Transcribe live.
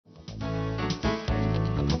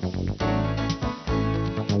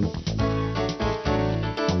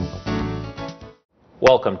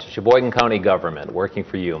Welcome to Sheboygan County Government, working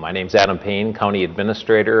for you. My name's Adam Payne, County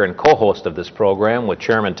Administrator and co-host of this program with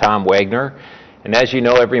Chairman Tom Wagner. And as you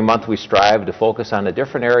know, every month we strive to focus on a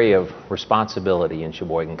different area of responsibility in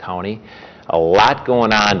Sheboygan County. A lot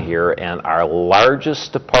going on here, and our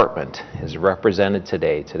largest department is represented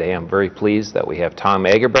today. Today I'm very pleased that we have Tom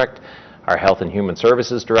Eggebrecht, our Health and Human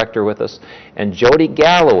Services Director, with us, and Jody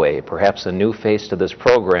Galloway, perhaps a new face to this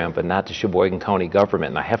program, but not to Sheboygan County Government.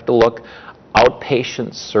 And I have to look,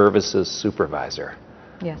 Outpatient Services Supervisor.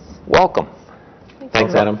 Yes. Welcome.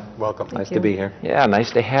 Thanks, Adam. Welcome. Nice to be here. Yeah,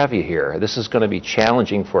 nice to have you here. This is going to be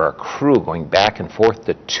challenging for our crew, going back and forth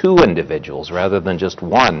to two individuals rather than just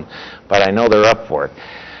one, but I know they're up for it.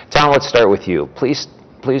 Tom, let's start with you. Please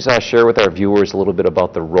share with our viewers a little bit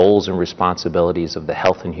about the roles and responsibilities of the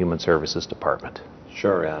Health and Human Services Department.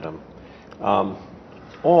 Sure, Adam.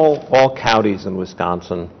 All counties in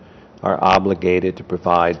Wisconsin are obligated to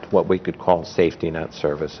provide what we could call safety net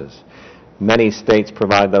services. Many states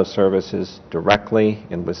provide those services directly.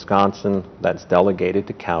 In Wisconsin, that's delegated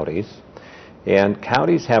to counties. And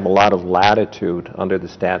counties have a lot of latitude under the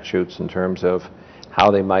statutes in terms of how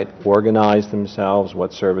they might organize themselves,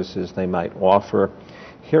 what services they might offer.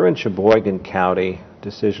 Here in Sheboygan County, a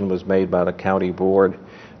decision was made by the county board,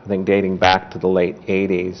 I think dating back to the late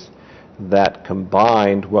 80s, that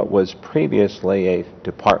combined what was previously a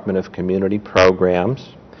Department of Community Programs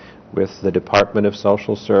with the Department of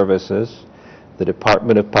Social Services, the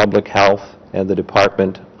Department of Public Health, and the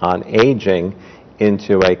Department on Aging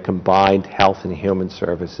into a combined Health and Human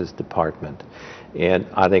Services Department. And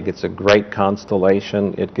I think it's a great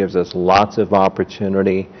constellation. It gives us lots of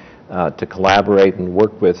opportunity to collaborate and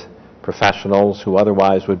work with professionals who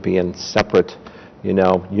otherwise would be in separate,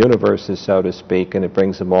 universes, so to speak, and it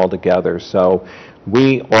brings them all together. So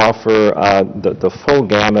we offer the full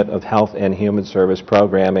gamut of health and human service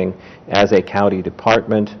programming as a county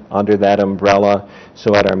department under that umbrella.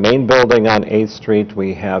 So at our main building on 8th Street,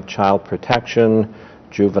 we have child protection,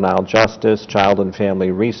 juvenile justice, child and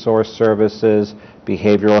family resource services,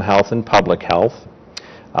 behavioral health, and public health.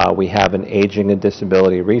 We have an Aging and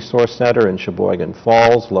Disability Resource Center in Sheboygan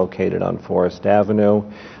Falls, located on Forest Avenue.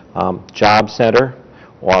 Job Center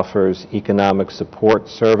offers economic support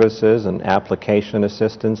services and application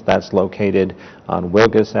assistance. That's located on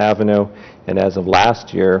Wilgus Avenue. And as of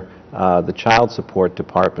last year, the Child Support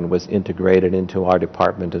Department was integrated into our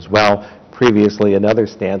department as well. Previously, another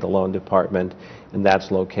standalone department, and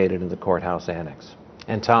that's located in the Courthouse Annex.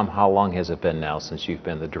 And Tom, how long has it been now since you've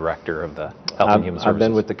been the director of the Health and Human Services? I've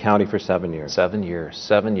been with the county for 7 years. 7 years,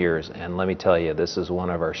 7 years, and let me tell you, this is one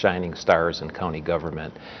of our shining stars in county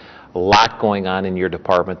government. A lot going on in your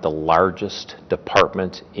department, the largest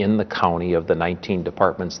department in the county of the 19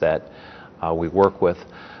 departments that we work with.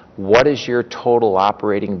 What is your total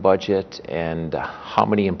operating budget, and how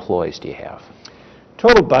many employees do you have?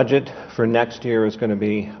 Total budget for next year is going to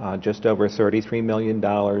be just over $33 million.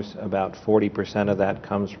 About 40% of that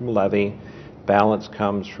comes from levy. Balance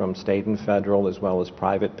comes from state and federal as well as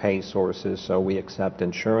private pay sources. So we accept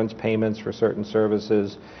insurance payments for certain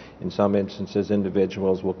services. In some instances,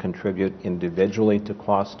 individuals will contribute individually to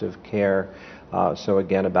cost of care. So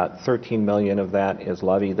again, about 13 million of that is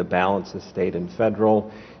levy. The balance is state and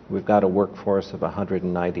federal. We've got a workforce of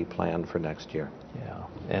 190 planned for next year. Yeah,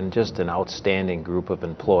 and just an outstanding group of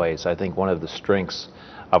employees. I think one of the strengths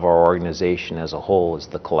of our organization as a whole is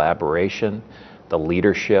the collaboration, the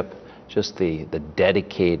leadership, just the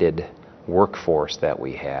dedicated workforce that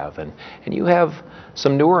we have. And you have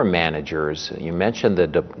some newer managers. You mentioned the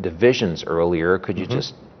divisions earlier. Could you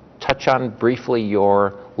just touch on briefly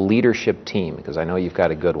your leadership team, because I know you've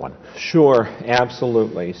got a good one. Sure,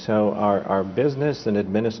 absolutely. So our business and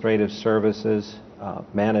administrative services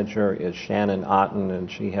manager is Shannon Otten,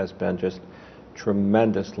 and she has been just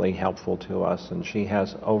tremendously helpful to us, and she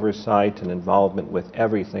has oversight and involvement with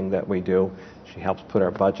everything that we do. She helps put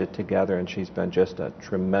our budget together, and she's been just a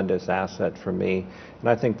tremendous asset for me, and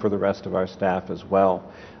I think for the rest of our staff as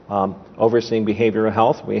well. Overseeing behavioral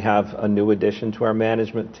health, we have a new addition to our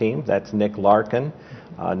management team. That's Nick Larkin.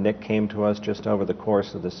 Nick came to us just over the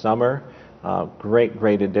course of the summer.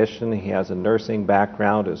 Great addition. He has a nursing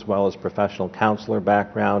background as well as professional counselor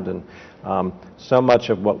background, and so much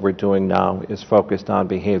of what we're doing now is focused on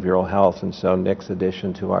behavioral health, and so Nick's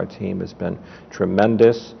addition to our team has been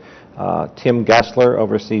tremendous. Tim Gessler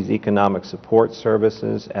oversees economic support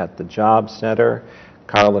services at the Job Center.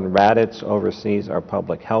 Carlin Raditz oversees our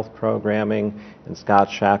public health programming, and Scott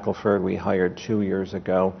Shackelford we hired 2 years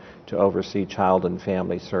ago to oversee child and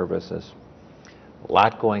family services. A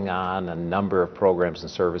lot going on, a number of programs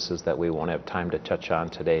and services that we won't have time to touch on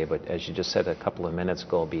today, but as you just said a couple of minutes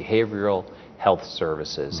ago, behavioral health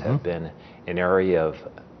services have been an area of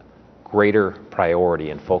greater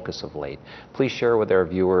priority and focus of late. Please share with our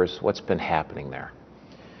viewers what's been happening there.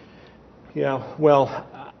 Yeah, well,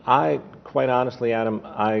 quite honestly, Adam,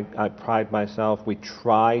 I pride myself. We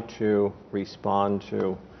try to respond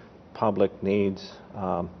to public needs,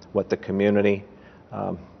 what the community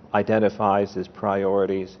identifies as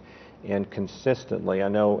priorities, and consistently. I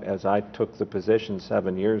know as I took the position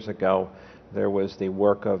 7 years ago, there was the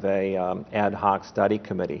work of a ad hoc study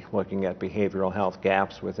committee looking at behavioral health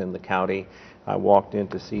gaps within the county. I walked in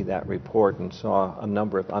to see that report and saw a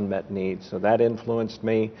number of unmet needs. So that influenced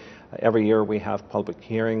me. Every year we have public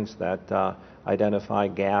hearings that identify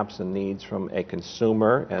gaps and needs from a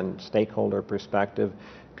consumer and stakeholder perspective.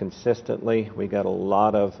 Consistently, we get a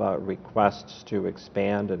lot of requests to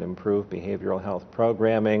expand and improve behavioral health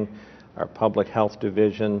programming. Our public health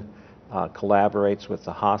division collaborates with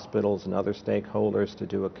the hospitals and other stakeholders to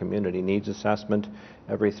do a community needs assessment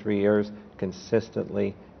every 3 years.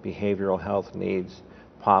 Consistently, behavioral health needs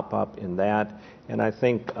pop up in that. And I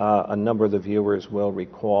think a number of the viewers will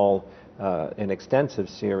recall an extensive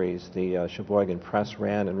series the Sheboygan Press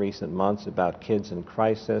ran in recent months about kids in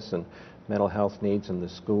crisis and mental health needs in the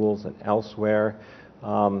schools and elsewhere.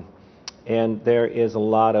 And there is a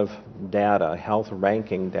lot of data, health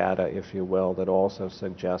ranking data, if you will, that also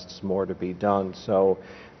suggests more to be done. So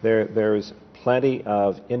there's plenty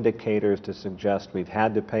of indicators to suggest we've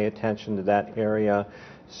had to pay attention to that area.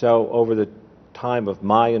 So over the time of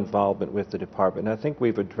my involvement with the department, I think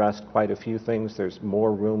we've addressed quite a few things. There's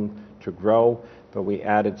more room to grow, but we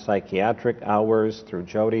added psychiatric hours through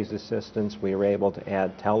Jody's assistance. We were able to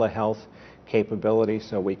add telehealth capability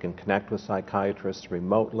so we can connect with psychiatrists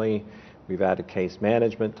remotely. We've added case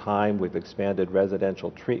management time. We've expanded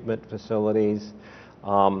residential treatment facilities.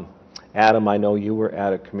 Adam, I know you were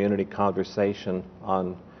at a community conversation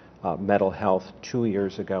on mental health 2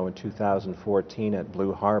 years ago in 2014 at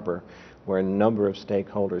Blue Harbor, where a number of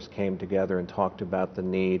stakeholders came together and talked about the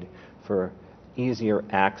need for easier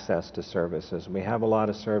access to services. We have a lot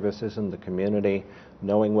of services in the community.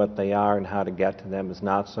 Knowing what they are and how to get to them is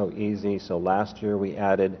not so easy. So last year we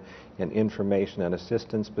added an information and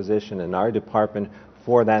assistance position in our department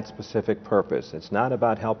for that specific purpose. It's not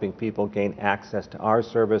about helping people gain access to our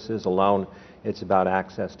services alone. It's about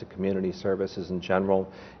access to community services in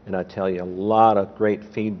general. And I tell you, a lot of great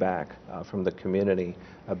feedback from the community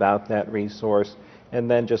about that resource. And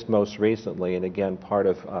then just most recently, and again, part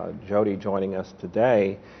of Jody joining us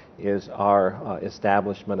today, is our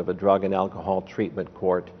establishment of a drug and alcohol treatment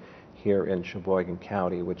court here in Sheboygan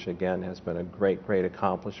County, which again has been a great, great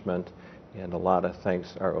accomplishment, and a lot of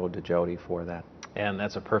thanks are owed to Jody for that. And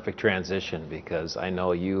that's a perfect transition, because I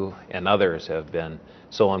know you and others have been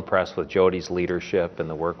so impressed with Jody's leadership and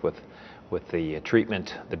the work with the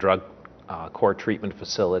treatment, the drug court treatment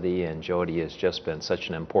facility, and Jody has just been such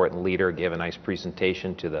an important leader, gave a nice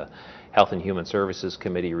presentation to the Health and Human Services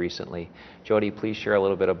Committee recently. Jody, please share a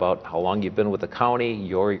little bit about how long you've been with the county,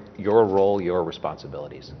 your role, your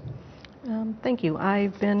responsibilities. Thank you.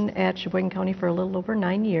 I've been at Sheboygan County for a little over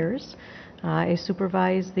 9 years. I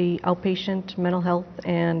supervise the outpatient mental health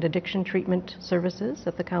and addiction treatment services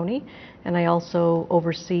at the county, and I also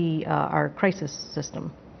oversee our crisis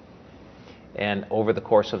system. And over the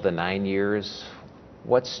course of the 9 years,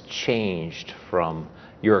 what's changed from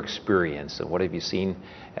your experience, and what have you seen?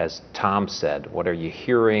 As Tom said, what are you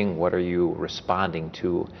hearing, what are you responding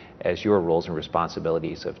to as your roles and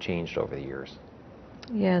responsibilities have changed over the years?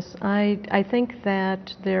 Yes, I think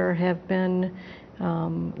that there have been,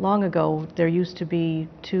 long ago, there used to be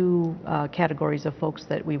two categories of folks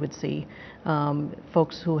that we would see.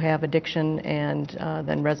 Folks who have addiction, and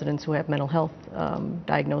then residents who have mental health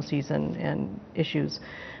diagnoses and issues.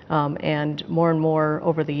 And more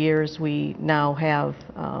over the years, we now have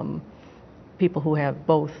people who have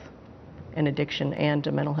both an addiction and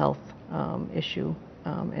a mental health issue.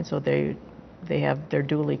 And so they're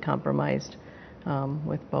duly compromised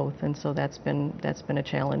with both, and so that's been a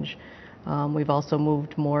challenge. We've also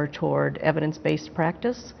moved more toward evidence-based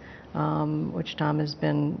practice, which Tom has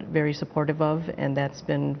been very supportive of, and that's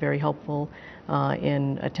been very helpful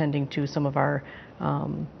in attending to some of our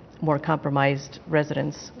more compromised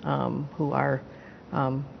residents who are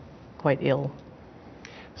quite ill.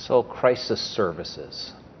 So crisis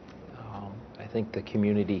services, I think the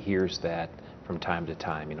community hears that from time to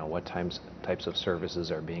time. You know, what types of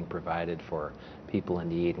services are being provided for people in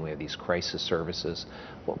need, and we have these crisis services.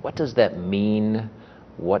 What does that mean?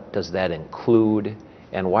 What does that include?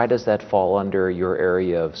 And why does that fall under your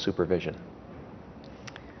area of supervision?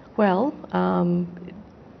 Well,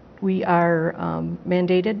 we are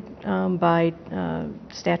mandated by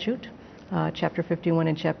statute, Chapter 51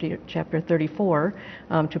 and Chapter 34,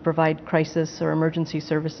 to provide crisis or emergency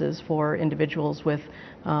services for individuals with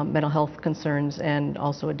mental health concerns and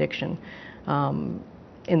also addiction.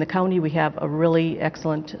 In the county, we have a really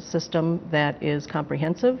excellent system that is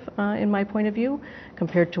comprehensive, in my point of view,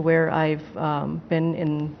 compared to where I've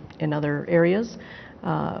been in other areas.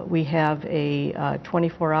 We have a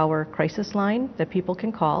 24-hour crisis line that people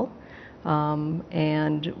can call,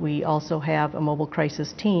 and we also have a mobile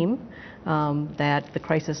crisis team that the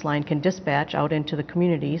crisis line can dispatch out into the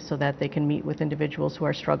community so that they can meet with individuals who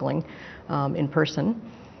are struggling in person.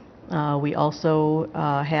 We also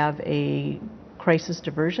have a crisis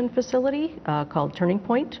diversion facility called Turning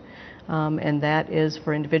Point, and that is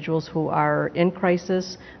for individuals who are in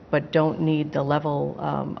crisis but don't need the level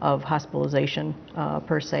of hospitalization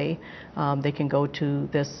per se. They can go to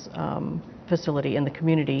this facility in the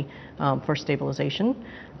community for stabilization.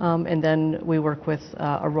 And then we work with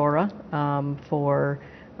Aurora for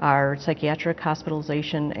our psychiatric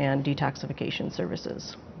hospitalization and detoxification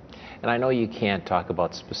services. And I know you can't talk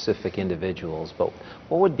about specific individuals, but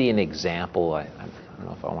what would be an example, I don't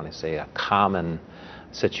know if I want to say a common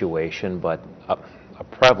situation, but a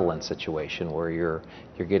prevalent situation where you're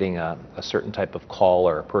getting a certain type of call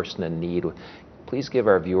or a person in need? Please give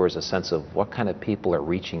our viewers a sense of what kind of people are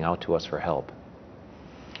reaching out to us for help.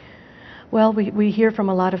 Well, we hear from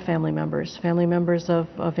a lot of family members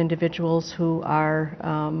of individuals who are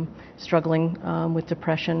struggling with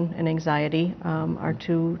depression and anxiety, are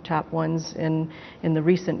two top ones in the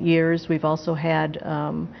recent years. We've also had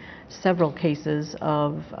several cases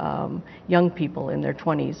of young people in their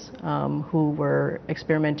 20s who were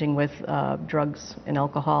experimenting with drugs and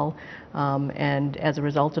alcohol, and as a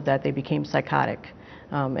result of that, they became psychotic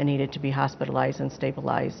and needed to be hospitalized and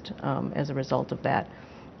stabilized as a result of that.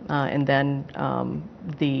 And then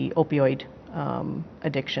the opioid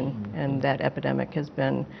addiction and that epidemic has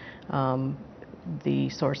been the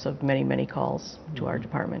source of many, many calls to our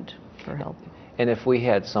department for help. And if we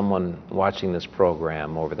had someone watching this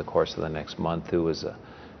program over the course of the next month who is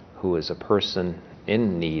a person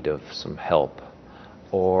in need of some help,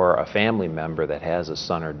 or a family member that has a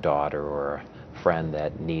son or daughter or a friend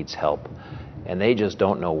that needs help, and they just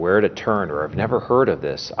don't know where to turn or have never heard of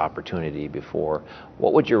this opportunity before,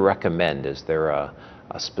 what would you recommend? Is there a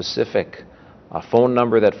specific phone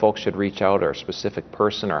number that folks should reach out, or a specific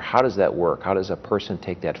person, or how does that work? How does a person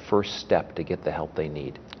take that first step to get the help they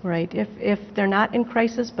need? Right. If they're not in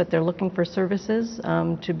crisis but they're looking for services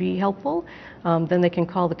to be helpful, then they can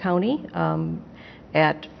call the county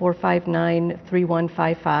at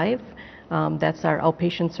 459-3155. That's our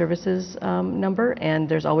outpatient services number, and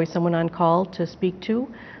there's always someone on call to speak to.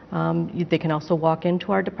 They can also walk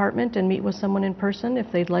into our department and meet with someone in person if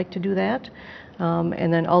they'd like to do that.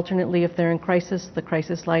 And then alternately, if they're in crisis, the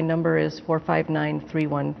crisis line number is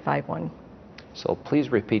 459-3151. So please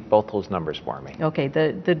repeat both those numbers for me. Okay,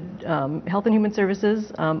 the Health and Human Services,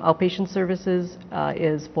 outpatient services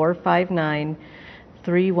is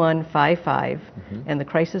 459-3155, and the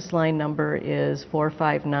crisis line number is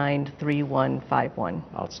 459-3151.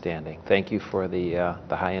 Outstanding. Thank you for the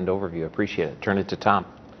high-end overview. Appreciate it. Turn it to Tom.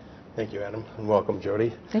 Thank you, Adam, and welcome,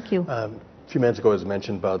 Jody. Thank you. A few minutes ago, it was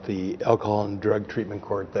mentioned about the alcohol and drug treatment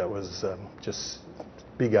court that was just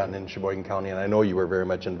begun in Sheboygan County, and I know you were very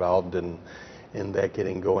much involved in that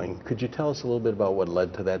getting going. Could you tell us a little bit about what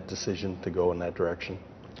led to that decision to go in that direction?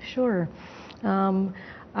 Sure.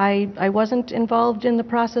 I wasn't involved in the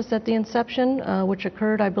process at the inception, which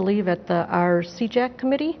occurred, I believe, at our CJAC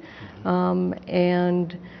committee,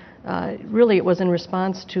 and really it was in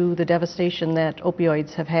response to the devastation that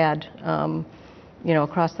opioids have had,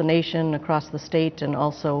 across the nation, across the state, and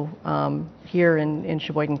also here in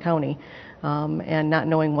Sheboygan County, and not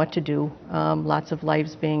knowing what to do. Lots of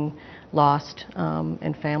lives being lost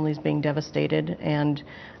and families being devastated, and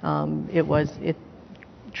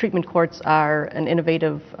treatment courts are an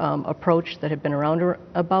innovative approach that have been around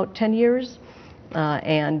about 10 years,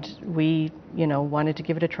 and we wanted to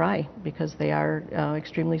give it a try because they are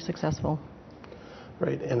extremely successful.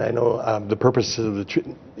 Right, and I know the purpose of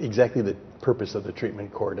exactly the purpose of the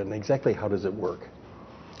treatment court, and exactly how does it work?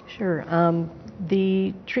 Sure.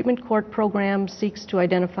 The treatment court program seeks to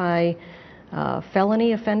identify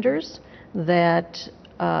felony offenders that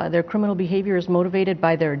their criminal behavior is motivated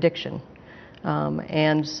by their addiction.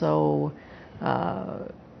 And so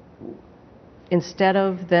instead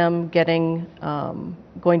of them going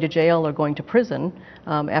to jail or going to prison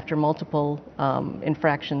after multiple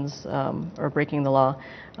infractions or breaking the law,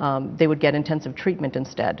 they would get intensive treatment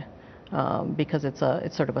instead. because it's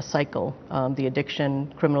sort of a cycle. The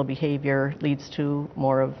addiction, criminal behavior leads to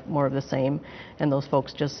more of the same, and those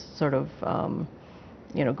folks just sort of come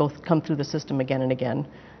through the system again and again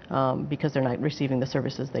because they're not receiving the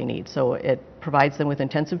services they need. So it provides them with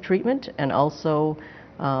intensive treatment and also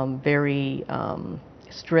very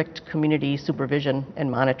strict community supervision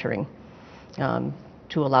and monitoring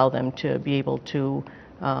to allow them to be able to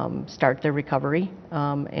start their recovery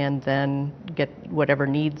and then get whatever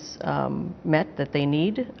needs met that they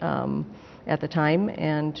need at the time,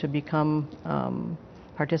 and to become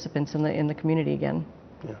participants in the community again.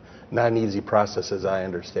 Yeah. Not an easy process, as I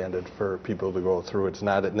understand it, for people to go through. It's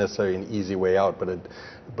not necessarily an easy way out,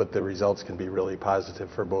 but the results can be really positive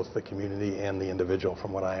for both the community and the individual,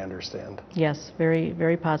 from what I understand. Yes, very,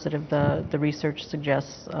 very positive. The research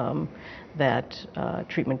suggests that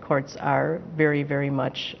treatment courts are very, very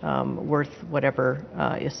much worth whatever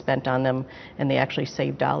is spent on them, and they actually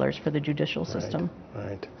save dollars for the judicial system.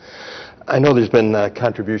 Right. I know there's been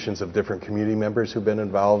contributions of different community members who've been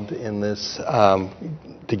involved in this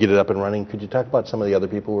to get it up and running. Could you talk about some of the other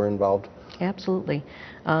people who were involved? Absolutely.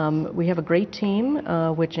 We have a great team,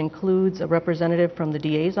 which includes a representative from the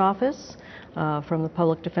DA's office, from the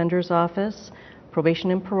Public Defender's office,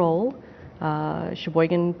 Probation and Parole,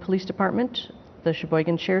 Sheboygan Police Department, the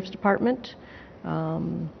Sheboygan Sheriff's Department, who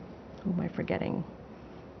am I forgetting?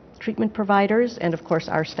 Treatment providers, and of course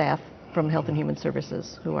our staff from Health and Human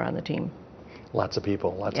Services who are on the team. Lots of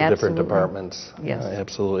people, lots of different departments. Yes.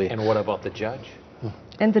 Absolutely. And what about the judge?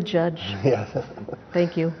 And the judge. Yeah.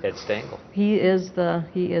 Thank you. Ed Stengel. He is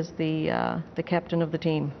the captain of the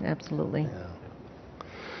team. Absolutely. Yeah.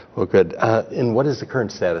 Well, good. And what is the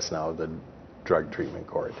current status now of the drug treatment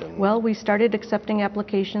court? Well, we started accepting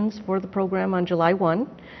applications for the program on July 1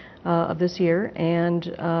 of this year, and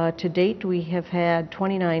to date we have had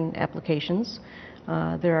 29 applications.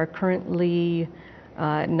 There are currently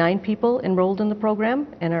 9 people enrolled in the program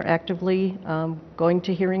and are actively going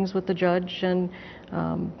to hearings with the judge and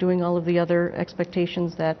doing all of the other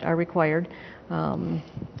expectations that are required. And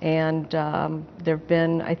there have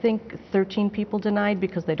been, I think, 13 people denied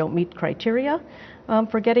because they don't meet criteria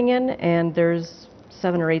for getting in, and there's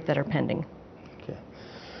 7 or 8 that are pending.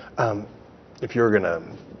 Okay. If you're going to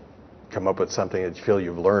come up with something that you feel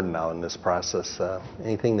you've learned now in this process,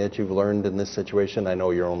 anything that you've learned in this situation? I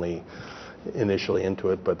know you're only initially into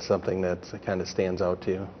it, but something that kind of stands out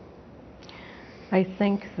to you? I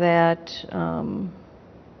think that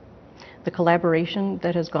the collaboration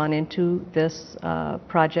that has gone into this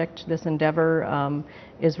project, this endeavor,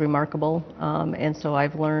 is remarkable. And so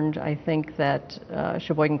I've learned, I think, that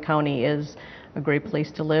Sheboygan County is a great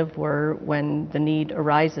place to live, where when the need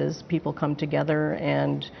arises, people come together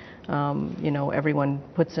and everyone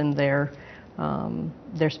puts in their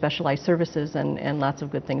specialized services, and lots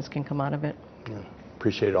of good things can come out of it. Yeah.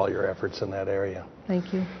 Appreciate all your efforts in that area.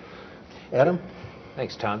 Thank you. Adam?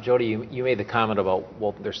 Thanks, Tom. Jody, you made the comment about,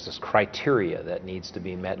 well, there's this criteria that needs to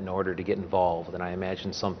be met in order to get involved, and I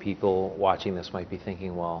imagine some people watching this might be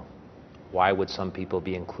thinking, well, why would some people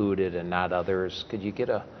be included and not others? Could you give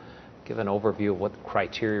an overview of what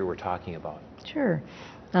criteria we're talking about? Sure.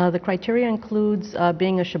 The criteria includes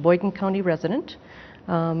being a Sheboygan County resident.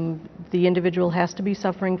 The individual has to be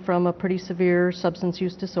suffering from a pretty severe substance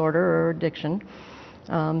use disorder or addiction.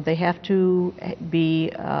 They have to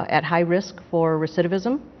be at high risk for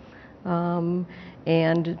recidivism,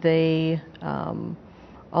 and they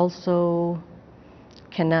also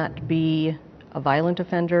cannot be a violent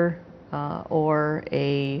offender or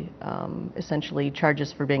essentially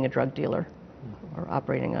charges for being a drug dealer or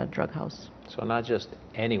operating a drug house. So not just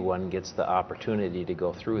anyone gets the opportunity to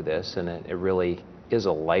go through this, and it really is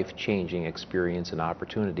a life-changing experience and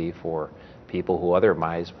opportunity for people who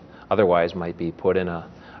otherwise might be put in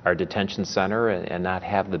our detention center and not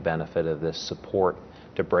have the benefit of this support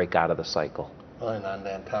to break out of the cycle. Well, and on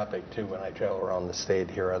that topic too, when I travel around the state,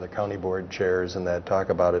 here are the county board chairs and that talk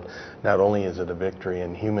about it. Not only is it a victory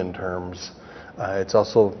in human terms, it's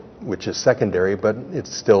also, which is secondary, but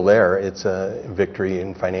it's still there, it's a victory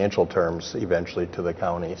in financial terms eventually to the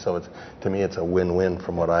county. So to me, it's a win-win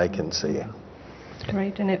from what I can see.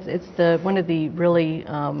 Right, and it's one of the really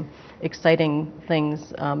exciting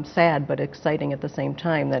things, sad but exciting at the same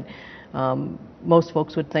time, that most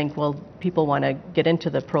folks would think, well, people want to get into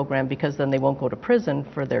the program because then they won't go to prison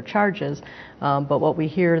for their charges. But what we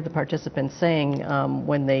hear the participants saying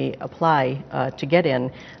when they apply to get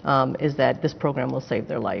in is that this program will save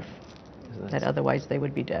their life, that otherwise they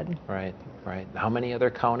would be dead. Right, right. How many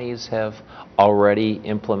other counties have already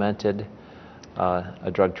implemented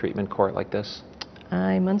a drug treatment court like this?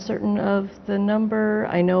 I'm uncertain of the number.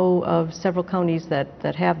 I know of several counties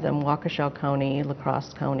that have them, Waukesha County, La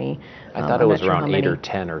Crosse County. I thought I'm it was not sure how around 8 or many.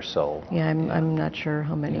 10 or so. Yeah, I'm not sure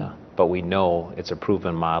how many. Yeah. But we know it's a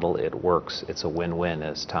proven model, it works, it's a win-win,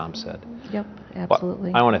 as Tom said. Yep, Well,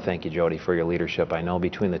 absolutely. I want to thank you, Jody, for your leadership. I know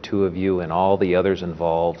between the two of you and all the others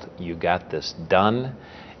involved, you got this done,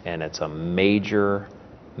 and it's a major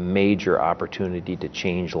opportunity to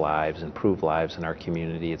change lives, improve lives in our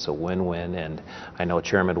community. It's a win-win, and I know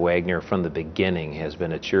Chairman Wagner from the beginning has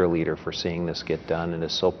been a cheerleader for seeing this get done and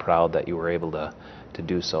is so proud that you were able to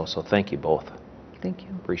do so. So thank you both. Thank you.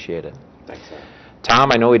 Appreciate it. Thanks, sir.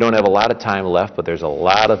 Tom, I know we don't have a lot of time left, but there's a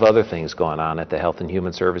lot of other things going on at the Health and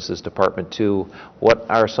Human Services Department too. What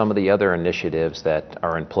are some of the other initiatives that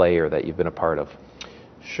are in play or that you've been a part of?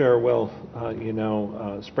 Sure. Well,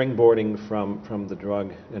 springboarding from the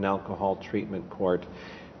Drug and Alcohol Treatment Court,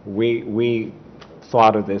 we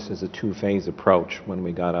thought of this as a two-phase approach when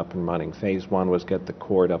we got up and running. Phase one was get the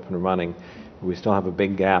court up and running. We still have a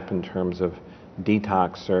big gap in terms of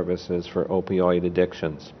detox services for opioid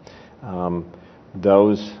addictions.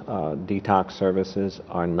 Those detox services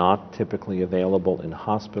are not typically available in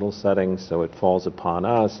hospital settings, so it falls upon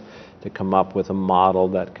us to come up with a model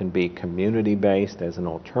that can be community-based as an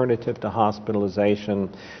alternative to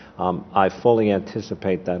hospitalization. I fully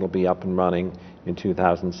anticipate that'll be up and running in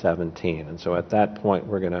 2017. And so at that point,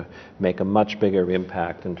 we're going to make a much bigger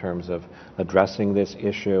impact in terms of addressing this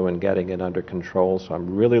issue and getting it under control. So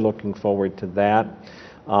I'm really looking forward to that.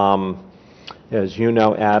 As you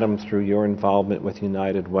know, Adam, through your involvement with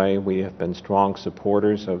United Way, we have been strong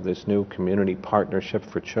supporters of this new community partnership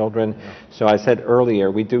for children. Yeah. So I said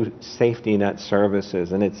earlier, we do safety net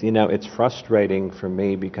services, and it's frustrating for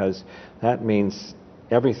me because that means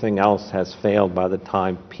everything else has failed by the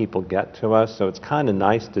time people get to us. So it's kind of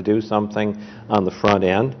nice to do something on the front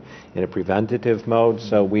end in a preventative mode.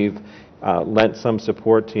 So we've lent some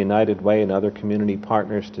support to United Way and other community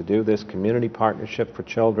partners to do this community partnership for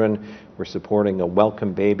children. We're supporting a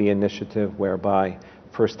Welcome Baby initiative whereby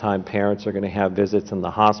first-time parents are going to have visits in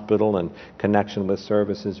the hospital and connection with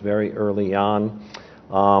services very early on.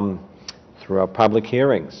 Through our public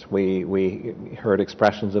hearings, we heard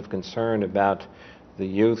expressions of concern about the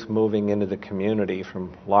youth moving into the community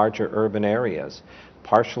from larger urban areas,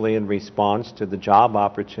 partially in response to the job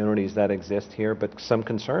opportunities that exist here, but some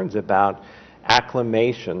concerns about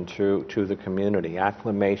acclimation to the community,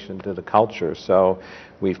 acclimation to the culture. So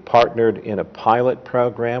we've partnered in a pilot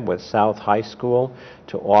program with South High School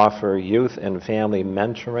to offer youth and family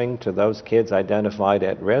mentoring to those kids identified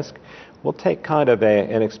at risk. We'll take kind of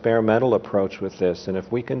an experimental approach with this, and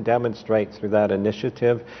if we can demonstrate through that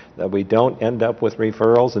initiative that we don't end up with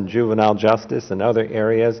referrals in juvenile justice and other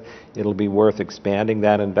areas, it'll be worth expanding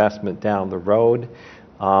that investment down the road.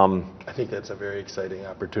 I think that's a very exciting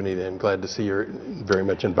opportunity. I'm glad to see you're very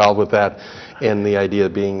much involved with that, and the idea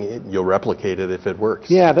being you'll replicate it if it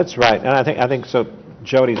works. Yeah, that's right, and I think so.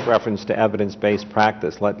 Jody's reference to evidence-based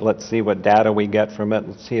practice. Let's see what data we get from it.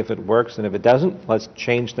 Let's see if it works, and if it doesn't, let's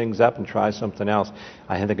change things up and try something else.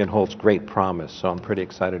 I think it holds great promise, so I'm pretty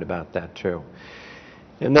excited about that too.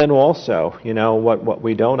 And then also, what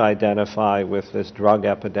we don't identify with this drug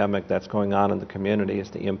epidemic that's going on in the community is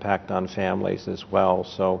the impact on families as well.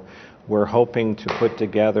 So we're hoping to put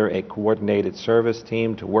together a coordinated service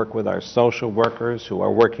team to work with our social workers who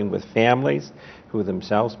are working with families who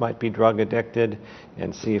themselves might be drug addicted,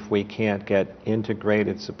 and see if we can't get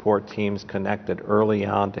integrated support teams connected early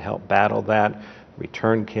on to help battle that,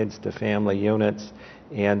 return kids to family units,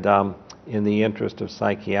 and in the interest of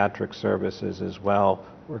psychiatric services as well,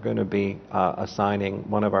 we're going to be assigning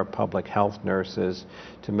one of our public health nurses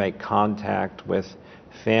to make contact with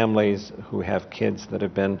families who have kids that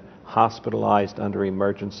have been hospitalized under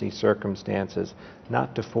emergency circumstances,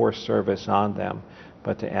 not to force service on them,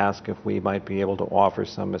 but to ask if we might be able to offer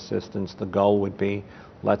some assistance. The goal would be,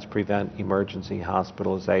 let's prevent emergency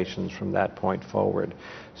hospitalizations from that point forward.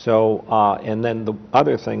 So, and then the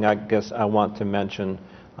other thing I guess I want to mention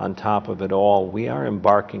on top of it all, we are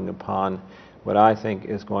embarking upon what I think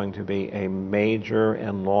is going to be a major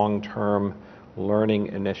and long-term learning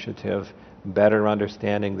initiative, better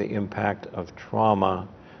understanding the impact of trauma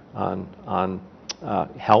on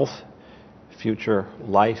health, future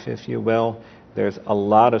life, if you will. There's a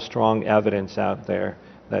lot of strong evidence out there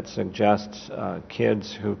that suggests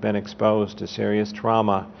kids who've been exposed to serious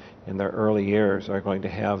trauma in their early years are going to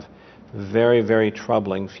have very, very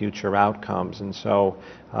troubling future outcomes. And so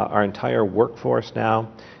our entire workforce now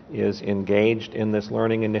is engaged in this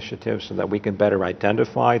learning initiative so that we can better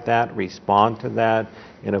identify that, respond to that,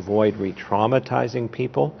 and avoid re-traumatizing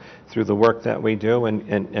people through the work that we do.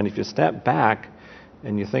 And if you step back,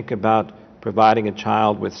 and you think about providing a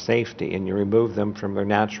child with safety and you remove them from their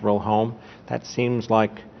natural home, that seems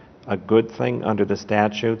like a good thing under the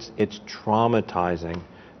statutes. It's traumatizing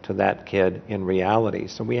to that kid in reality.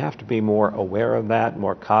 So we have to be more aware of that,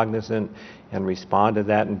 more cognizant, and respond to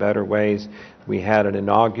that in better ways. We had an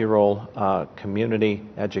inaugural community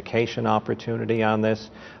education opportunity on this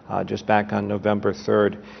just back on November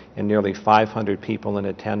 3rd, and nearly 500 people in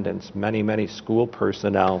attendance, many school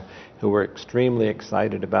personnel who were extremely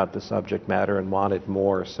excited about the subject matter and wanted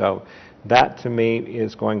more. So that, to me,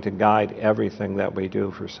 is going to guide everything that we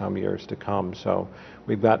do for some years to come. So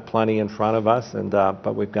we've got plenty in front of us, and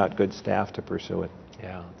but we've got good staff to pursue it.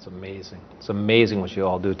 Yeah, it's amazing. It's amazing what you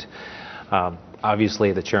all do.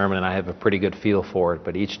 Obviously, the chairman and I have a pretty good feel for it,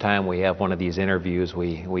 but each time we have one of these interviews,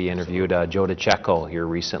 we interviewed Joe DeCecco here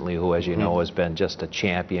recently, who, as you know, has been just a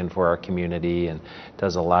champion for our community and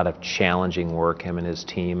does a lot of challenging work, him and his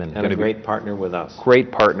team. And a great partner with us.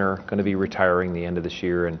 Great partner, going to be retiring the end of this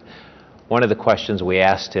year. And one of the questions we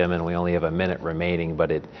asked him, and we only have a minute remaining,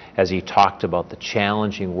 but as he talked about the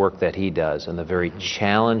challenging work that he does and the very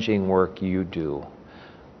challenging work you do,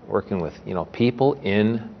 working with, you know, people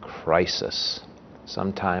in crisis,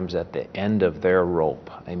 sometimes at the end of their rope.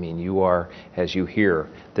 I mean, you are, as you hear,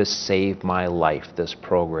 this saved my life, this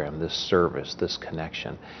program, this service, this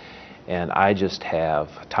connection. And I just have,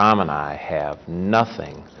 Tom and I have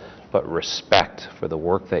nothing but respect for the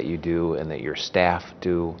work that you do and that your staff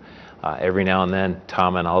do. Every now and then,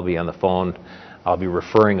 Tom and I'll be on the phone, I'll be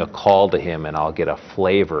referring a call to him, and I'll get a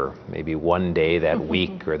flavor, maybe one day that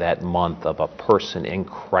week or that month, of a person in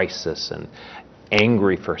crisis and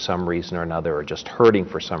angry for some reason or another, or just hurting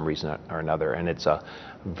for some reason or another. And it's a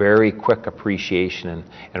very quick appreciation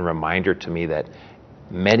and reminder to me that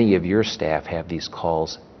many of your staff have these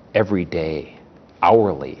calls every day,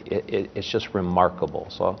 hourly. It's just remarkable.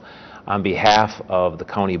 So on behalf of the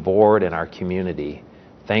county board and our community,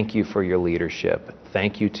 thank you for your leadership.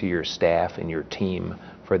 Thank you to your staff and your team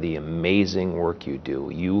for the amazing work you do.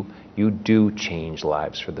 You do change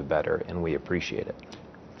lives for the better, and we appreciate it.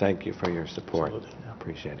 Thank you for your support. I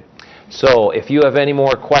appreciate it. So if you have any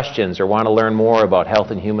more questions or want to learn more about Health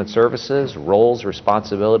and Human Services, roles,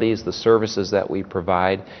 responsibilities, the services that we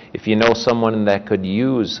provide, if you know someone that could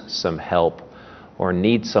use some help or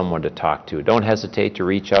need someone to talk to, don't hesitate to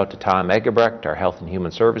reach out to Tom Eggebrecht, our Health and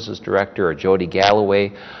Human Services Director, or Jody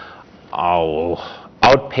Galloway,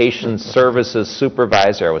 Outpatient Services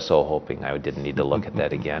Supervisor. I was so hoping I didn't need to look at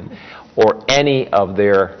that again, or any of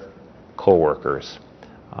their coworkers.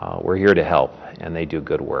 We're here to help, and they do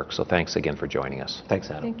good work. So thanks again for joining us. Thanks,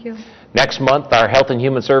 Adam. Thank you. Next month, our Health and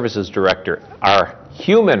Human Services Director, our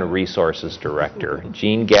Human Resources Director,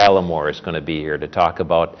 Jean Gallimore, is going to be here to talk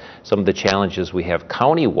about some of the challenges we have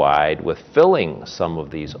countywide with filling some of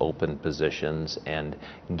these open positions and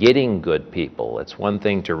getting good people. It's one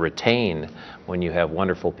thing to retain when you have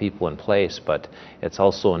wonderful people in place, but it's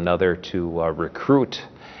also another to recruit.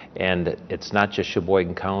 And it's not just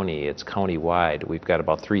Sheboygan County, it's countywide. We've got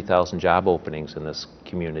about 3,000 job openings in this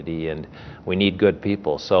community, and we need good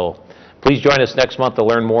people. So please join us next month to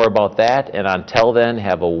learn more about that. And until then,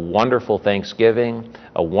 have a wonderful Thanksgiving,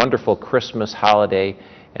 a wonderful Christmas holiday,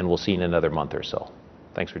 and we'll see you in another month or so.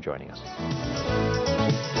 Thanks for joining us.